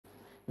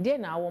de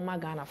na wo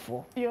magana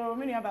fo yo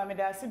me nua ba me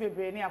da se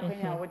bebre ni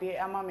akwanya wo de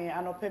ama me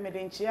anope me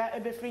de nchia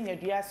ebefri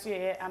Nyadua so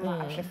ye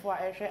ama ahwefo a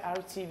ehwe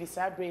RTV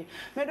sabre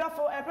me do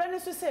fo ebre ne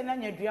so se na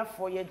Nyadua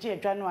fo ye je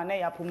adwa no na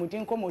ya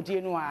pomudin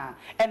komodie no a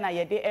e na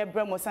ye de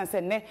ebre mo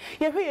sanse ne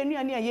ye hwe ye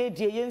nuane a ye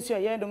die ye nsu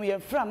ye ndom ye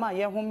fra ma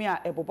ye home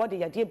a ebobode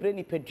ye de ebre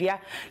ni padua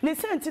ne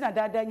senti na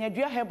dada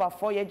Nyadua heba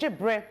fo ye je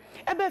bre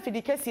ebe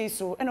fidi kese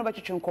so e no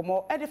betwetwe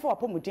nkomo e de fo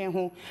apomudin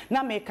ho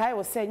na me kai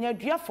wo se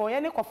Nyadua fo ye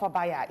ne kofa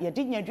baya ye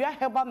de Nyadua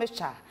heba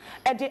mecha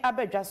e de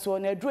abadwa so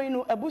na aduro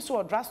no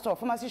abuso drugstore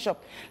pharmacy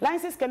shop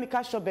license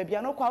chemical shop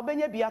bebia no kwa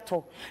obenya bia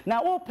to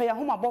na wo pe ya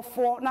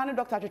homabofo na ne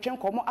doctor twetwe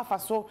nkomo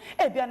afaso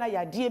e bia na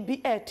yade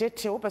bi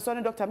etete wo person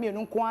ne doctor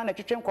mienu nko a na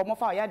twetwe nkomo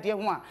fa yade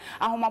ho a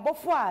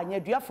ahomabofo a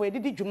Nyadua fo ye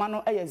didi dwuma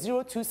no e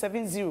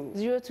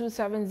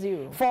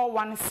 0270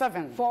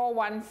 417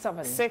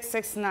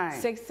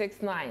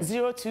 669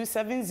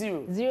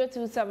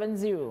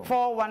 0270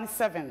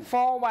 417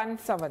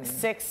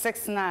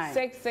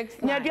 669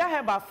 Nyadua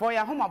heba fo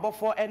ya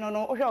homabofo eno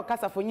no ohwe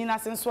okasafo nyina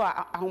senso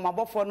a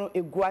ahomabofo no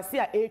eguase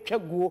a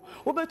etwaguo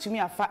wo betumi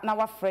afa na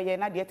wafrɛ ye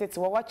na de tete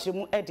wo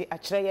wakyeremu e de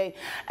akyerɛ ye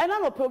ena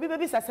no pe obi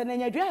bebi sase na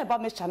Nyadua heba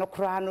mecha no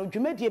kra no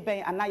dwumadie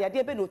ben ana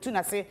yade be no otu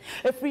na se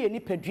efri ye ni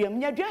paduam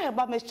Nyadua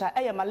heba mecha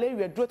e ye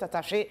malaria duro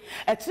tatahwe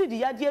etiri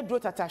di yade duro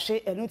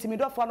tatahwe enu ntimi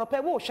dofo no pe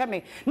wo hwe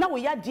me na wo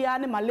yade a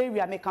ne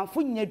malaria me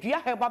kanfo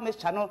Nyadua heba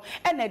mecha no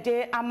ene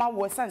de ama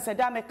wo sanse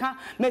da meka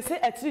me se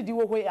etiri di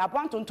wo hwe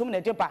abantontom na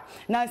de ba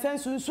na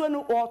nsansunsuo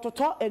no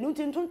ototo enu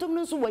ntintontom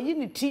no so wayi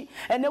ni ti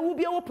ene wo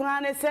bia wo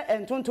plan ne se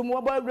entontom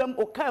wo ba awram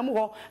oka mu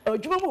ho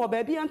adwuma mu ho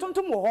ba bia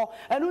entontom wo ho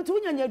enu nti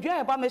wonya Nyadua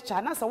heba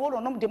mecha na se wo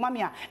nom de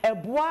mame a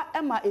eboa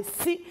ema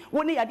esi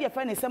wo ne yade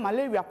efa ne se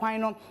malaria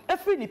kwan no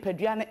efri ni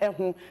padua ne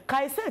eho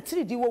kai se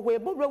etiri di wo hwe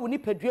bobra wo ni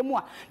padua mu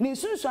a ni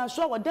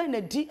nsunsuanso a wodan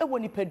na di ewo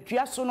ni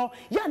padua so no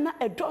ya na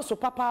edoso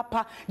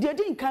papa de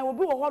di nkan wo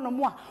bi wo ho no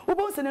mu a wo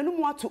bo se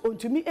nanum ato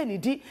ontumi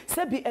enidi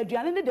se bi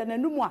aduane ne de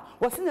nanum a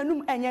wo se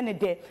nanum enye ne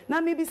de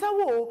na me bisa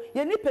wo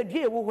ye ni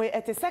padua wo hwe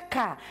ete se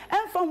ka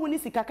emfa hu ni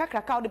sika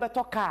kakraka wo de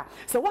beto ka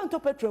se wanto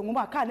petrol ngum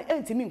a ka ne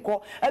entimi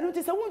nko enu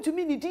ti se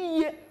wontumi ni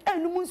di ye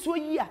enum nso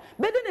yi a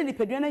bede na ni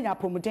padua na nya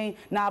pomuden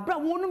na abra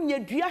wonum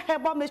Nyadua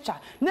heba mecha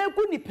na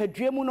egu ni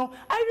padua mu no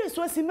ayre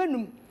so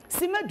simanum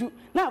simadu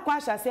na akwa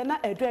hyase na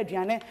edo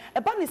aduane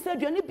eba ne se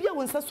aduane bia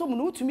wonsa so mu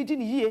no utumi di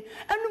ne yie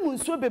enum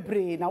nsuo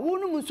bebre na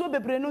wonum nsuo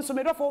bebre no so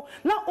medofo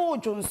na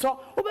ojonso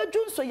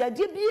obejunso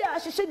yade bia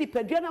ahyehye ni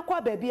padua na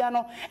kwa baabia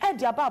no e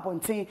de aba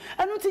abonten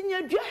enu ti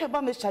Nyadua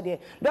heba mecha de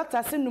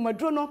doctor se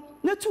numaduro no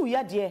na tu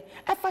yade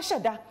e fa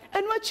hyeda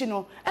enu achi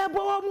no ebo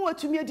wo mu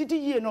atumi adidi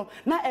yie no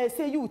na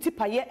ese yi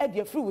utipaye e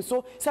de afri wo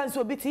so sanse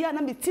obiti ya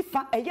na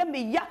metifa eye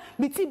me ya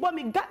meti bo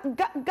me ga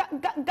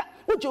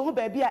ujo ho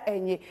baabia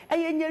enye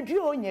eye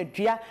Nyadua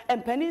Nyadua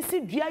empani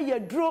si dua ye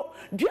duro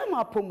dua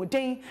ma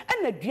pomuden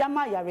ena dua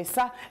ma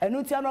yaresa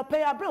enu ti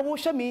anope abra wo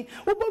hwemi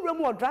wo bowra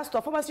mu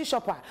drugstore pharmacy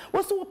shop a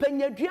wo so wo pa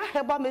Nyadua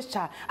heba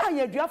mecha a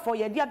Nyadua fo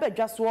ye de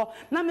abadwa so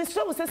na me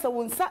so wo sese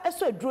wo nsa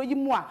eso aduro yi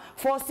mu a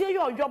fo se ye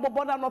oyo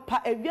bobo na no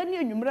pa awia ne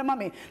anwumre ma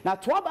me na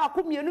to ba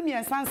ko mienu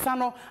miensansa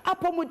no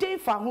apomuden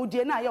fa ho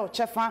die na ye o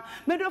chefa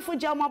medofo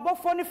ja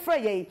mabofo ne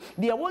frɛ ye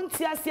de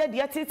wonti ase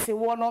de tete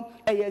wo no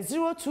eye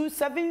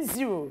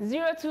 0270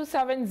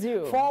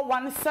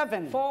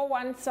 417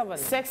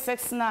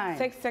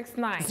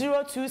 669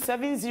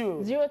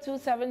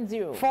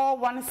 0270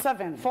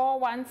 417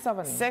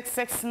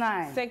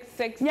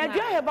 669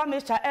 Nyadua heba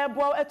mecha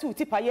ebo atu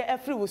tipaye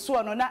efri wo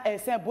so no na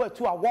esen ebo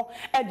atu awo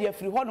e de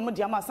afri ho no mo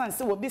de ama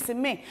sanse wo bi se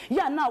me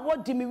ya na wo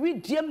di mi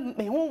widie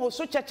me ho wo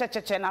so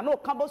chechecheche na no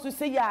ka bo so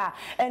se ya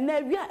ena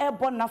awia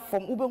ebo na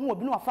fom wo be hu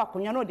obi no afa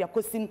akonya no de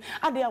akosim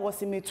ade ya wo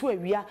se metu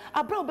awia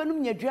abra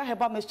obenum Nyadua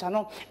heba mecha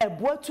no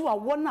ebo atu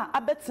awo na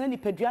abetena ni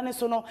padua ne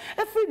so no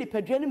efri ni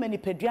padua ne mani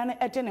padua ne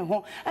ede ne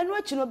ho enu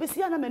achi no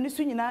besi ana mani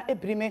su nyina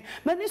ebrime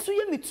mani su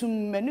ye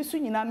mitum mani su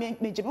nyina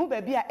meje ho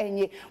ba bia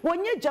enye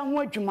wonye gya ho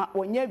adwuma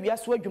wonye awia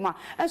so adwuma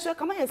enso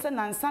kama yese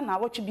nansa na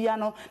awotwe bia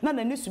no na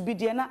nani su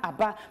bidie na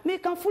aba me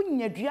kanfo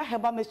Nyadua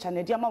heba mecha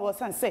ne dia ma wo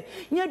sanse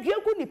Nyadua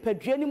gu ni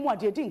padua ni mu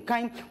ade di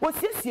nkan wo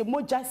siesie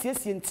moja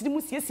siesie ntiri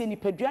mu siesie ni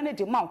padua ne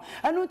de ma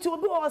enu ti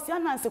obi wo se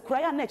ananse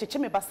kuraya na echeche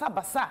me basa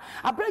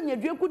abra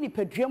Nyadua gu ni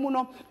padua mu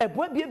no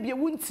eboa bia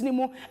wu ntini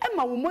mu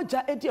ema wo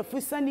moja edi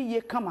afusani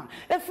ye kama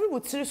efri wo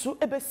tiri so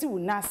ebesi wo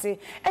nase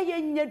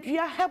eye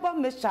Nyadua heba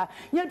mecha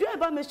Nyadua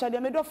heba mecha de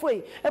medofo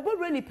e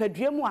ebodre ni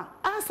padua mu a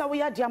ansa wo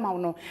ya de ama wo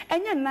no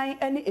enye nan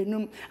ene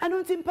enum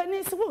anu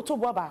ntimpani se wo to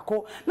bo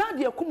baako na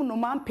de akum no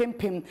man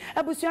pempem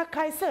ebusua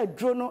kai se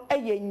aduro no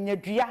eye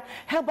Nyadua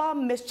heba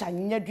mecha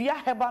Nyadua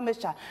heba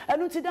mecha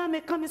anu ti da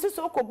me kam se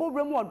so ko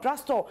bobre mu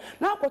drugstore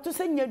na akoto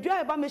se Nyadua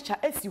heba mecha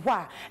esi ho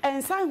a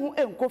ensan ho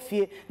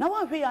enkofie na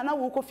wa hwe ya na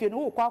wo kofie no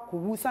wo kwa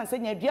kowu san se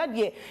Nyadua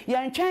de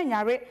ye ntwen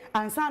nyare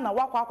ansa na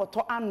wakwa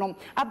akoto ano nom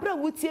abra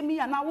wotie mi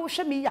ya na wo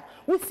hwe mi ya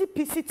wo si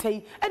pisi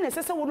tei ene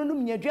sese wo no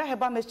nyadua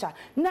heba mecha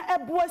na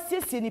ebo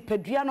asiesie ni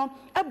padua no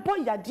ebo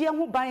yade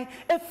ho ban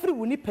efiri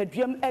wo ni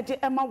paduam ede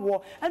ema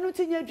wo enu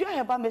ti nyadua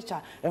heba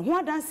mecha ho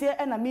adanse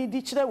ena me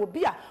di kire wo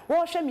bia wo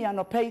hwe mi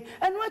anopai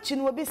enu achi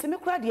no obi se me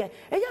kura de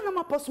eya no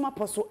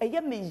maposo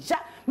eye me ya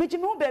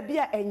megime wo ba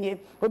bia enye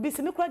obi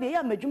se me kura de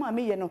eya madwuma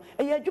me ye no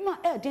eya adwuma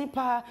eden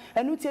pa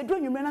enu ti edu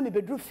nwumre na me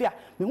bedru fia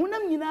me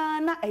honam nyina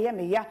na eye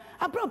me ya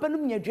abra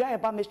obanum nyadua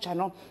heba mecha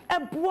no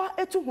eboa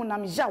etu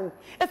honam yawo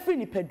efiri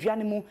ni padua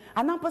ne mu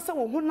anampose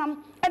wo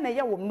honam ena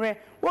ye wo mre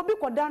obi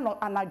koda no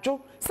anajo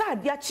sa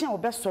ade a chia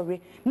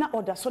obesore na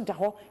oda so da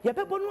ho ye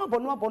bebo no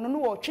abono no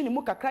wo twe ne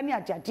mu kakra ne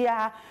agyade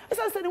a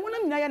esanse ne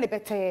honam nyina ye ne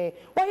bete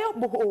wo ye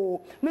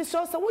bo me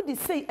so so wo di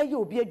sei eye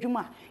obi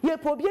adwuma ye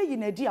po obi ayi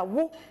na di a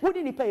wo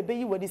di nipa ebe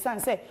yi wo di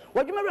sanse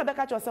wadwuma re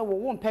beka cho se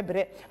wo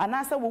mpebere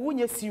anase wo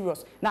nye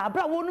serious na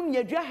abra wo num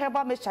nyadua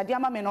heba me hyade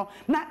ama me no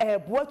na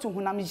eboa tu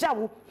honam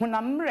yawo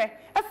honam mre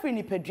afri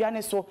ni padua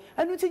ne so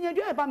anu ti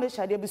nyadua heba me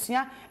hyade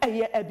abusua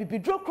eye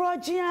abibidro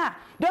kroje a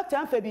doctor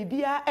amfa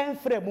bibia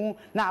emfremu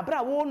na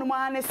abra wo num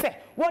ane se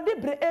wo de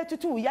bre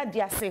etutu ya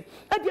de ase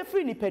ade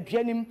afri ni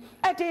padua nim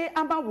ade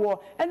ama wo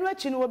anu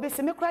achi no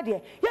obese me kra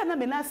de ya na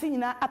me na ase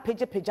nyina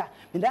apegepeja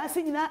me na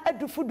ase nyina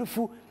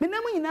adufudufu me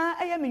na mu nyina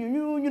eye me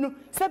nyunyunu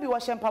sabi wo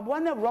hyempaboa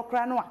na ro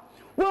kra no a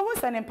wo hu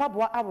se ne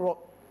mpaboa awro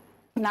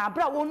na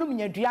abra wonum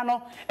nyadua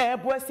no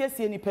ebo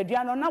asiesie ni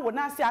padua no na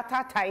wona ase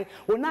atatai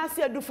wona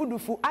ase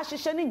adufudufu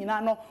ahyehye ni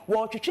nyina no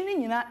wo twetwe ni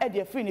nyina e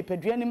de afri ni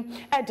padua nim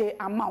e de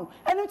amaw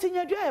enu ti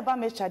nyadua e ba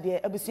mecha de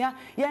abusua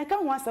ye ka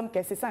ho asem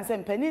kese sanse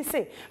mpani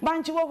se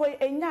banchi wo hoi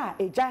enya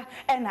eja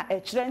e na e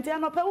kire nti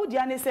anopa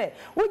wudia ne se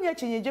wonya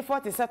chinyeje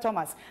 40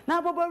 Thomas na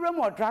abobowrem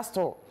o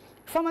drugstore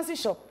pharmacy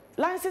shop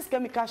Lances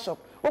chemical shop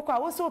okwa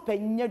wo so pa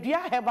nyadua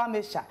heba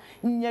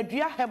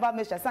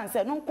mesha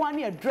sanse no nko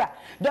ane adura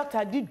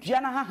doctor di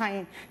dua na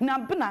hahan na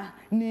bena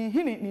ni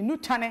hini ni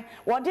nutane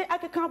wode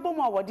akeka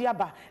bomu a wode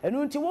aba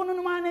enu nti wonu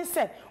no ane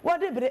se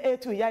wode bere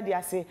etu ya de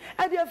ase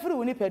ade afiri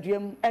woni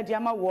paduam ade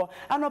ama wo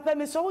anopa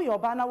me so wo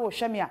yoba na wo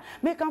hweme a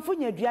me kanfo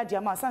nyadua de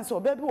ama sanse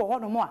obabi wo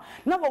hono mo a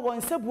na wo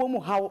nsabuo mu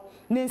hawo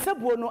ne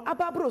nsabuo no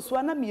ababro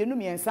so na mienu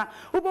miensa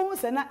ubohu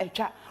se na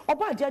etwa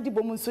oba ade ade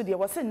bomu nso de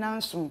wo se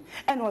nanso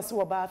ene wo se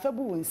wo ba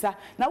fabu wonsa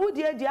na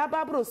wodi adi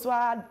ababro so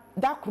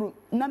dakru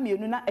na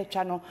mienu na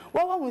etwa no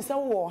wo wonsa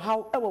wo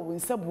haw e wo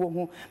nsabuo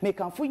hu me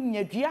kanfo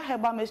nyadua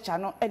heba mecha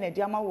no ene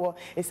de ama wo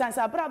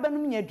esansa abra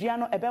banum nyadua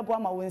no ebebo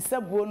ama wo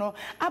nsabuo no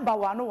aba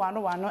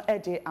wano e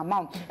de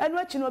ama enu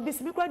achi no obi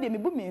sibi kra de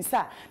mebu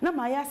minsa na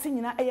ma ya se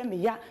nyina eye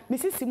me ya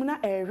mesisimu na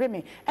ehwe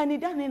me eni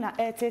dane na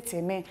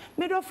etete me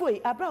medofo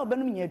yi abra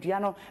banum nyadua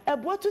no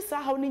ebo tu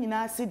sa haw ni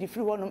nyina se di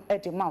free wonum e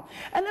de ma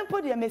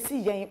enempo de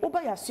mesi yen wo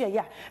ba ya so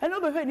ya eno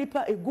be hwe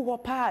nipa egu ho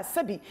pa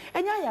sabi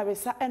enya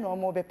yaresa eno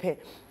omo bepe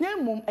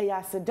nyemum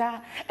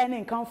eyaseda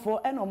ene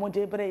nkanfo ene omo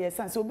de bre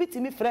yesanse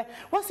obitimi frɛ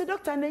wose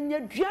doctor na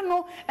nyadua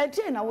no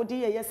ede na wode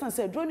ye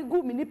yesanse adro ni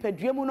gu mi ni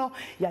padua mu no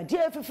ya de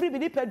afifiri bi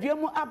ni padua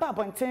mu aba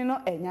abonten no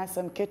enya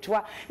asem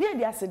ketwa ne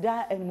de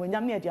aseda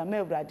enmonyam ne de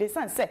amawrade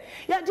sanse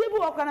ya de bi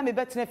wakwa na me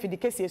betena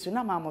fidikesi esu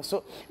na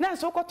mamoso na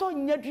so koto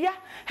nyadua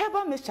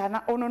heba mecha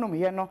na ononom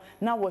ye no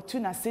na watu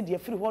na se de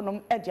afiri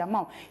honom ede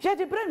amaw ya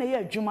de bre na ye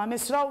adwuma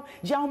mesraw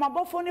ya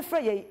homabofo ne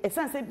frɛ ye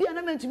esanse bia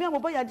na mentumi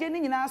amobɔ ya de ni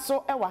nyina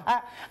so ewa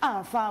ha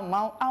amfa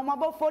amaw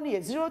homabofo ne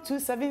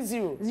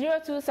 0270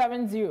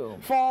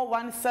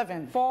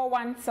 417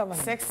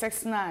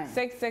 669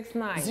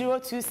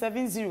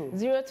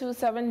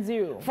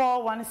 0270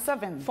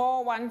 417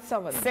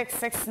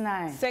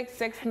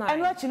 669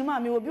 enu achinu ma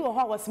me obi wo ho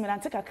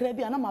awosmerante kakra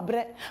bia na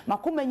mabre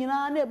makoma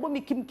nyina na ebo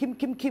mi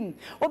kim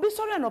obi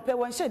sori no pe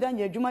won sheda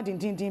nya adwuma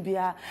dindindin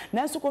bia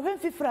na enso ko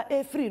hwemfifra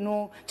efri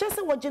no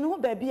chese wo gene ho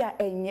ba bia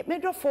enye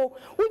medofo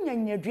wonya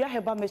nyadua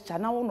heba mecha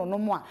na wo no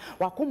mo a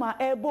wakoma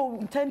ebo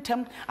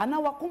tentem ana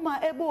wakoma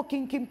ebo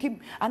kim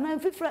ana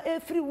mfifra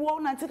efri wo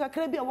na ntika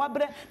kakra bia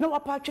wabre na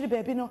wapa atwere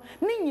baabi no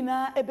ni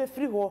nyina ebe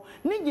fri ho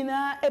ni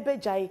nyina ebe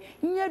jai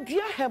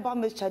nyadua heba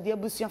mecha de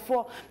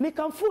abusuafo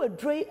mekanfo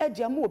adroi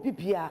adiama obi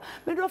bia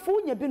medofo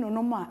wonya bi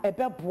no mo a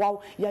ebe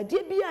boaw ya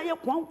de bia ye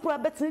kwankura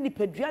betene ni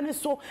padua ne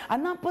so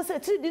ana mpose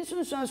ti di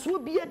nsunsuanso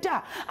bia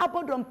da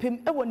abodompem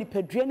ewo ni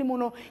padua ne mu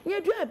no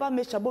nyadua heba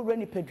mecha bowra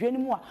ni padua ne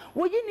mu a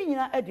wo yi ni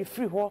nyina ade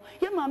fri ho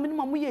ye maame no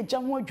mamu ye gya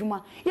ho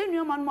adwuma ye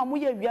nuama no mamu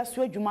ye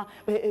wiaso adwuma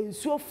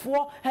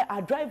ensuofo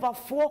a driver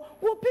fo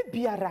wo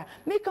bibiara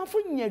mekanfo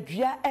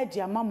nyadua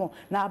ade amamo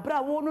na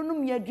abra wo no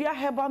num nyadua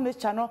heba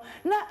mecha no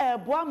na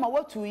eboa ma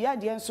watu ya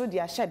de enso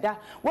de ahyeda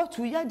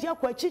watu ya de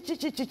akwa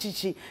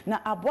chichichichichi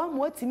na aboa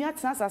ma watimi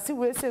atena asase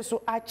we se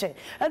so ache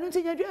enu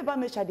nti nyadua heba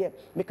mecha de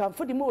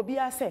mekanfo de ma obi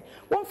ase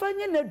won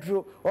fanye na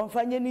duro won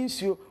fanye ni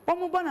nsuo won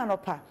mo bona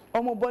nopa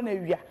won mo bona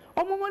wia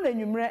omomo na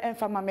nwumre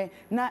emfa mame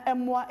na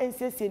emmoa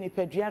ensiesie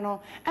nipadua no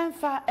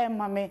emfa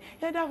emmame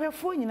ye da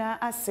hwefo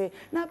nyina ase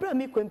na bra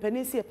mi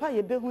kwempanisi e pa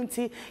ye behu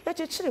nti ye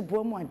chechire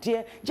boamu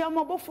ade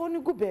jamobofo no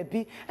gu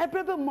baabi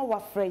ebrebe mmo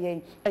wafre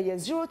yen eye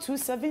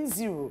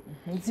 0270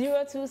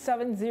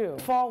 0270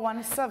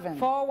 417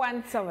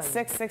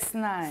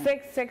 669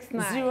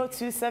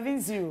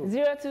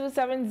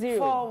 0270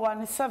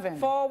 417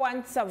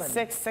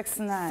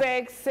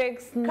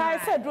 669 kai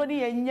said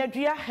rodi ye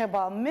Nyadua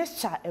herbal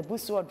mixture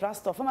ebusu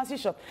drugstore pharmacy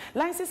shop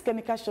license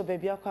chemical shop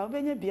baby akwa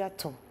obenye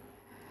biato.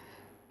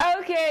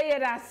 Okay,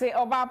 yedase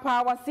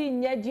obapa wasi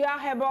Nyadua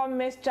herbal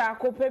mixture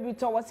ko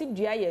pebito wasi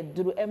dua ye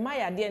duru ema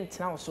ya de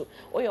ntena so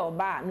oye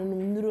oba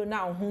nunum nuro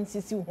na ohun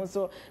sisi ho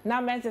so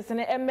na mensese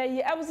ne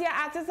emayi abusia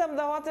artism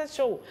the hottest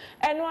show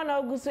eno na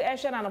ogusu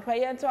ehwe na no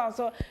paye nto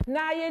also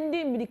na ye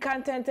ndi midi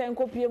contenten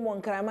kopie mo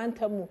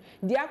nkramanta mu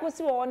di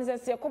akosi wo woni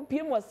sese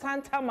kopie mo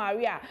Santa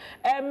Maria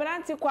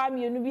emranti kwa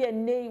mienu bi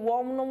enei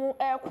wo nom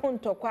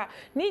ekontokwa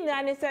ni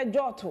nya ne se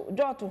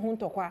joto hu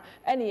ntokwa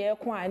ene ye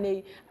ko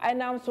anei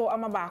anam so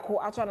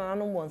amabako ato na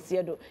no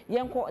monsie do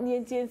yenko ne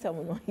yentie nsam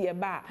no ye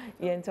ba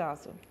yento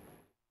aso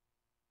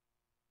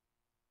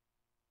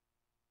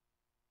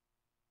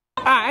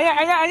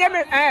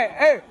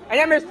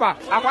anya me spa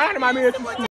akwara na mama yetu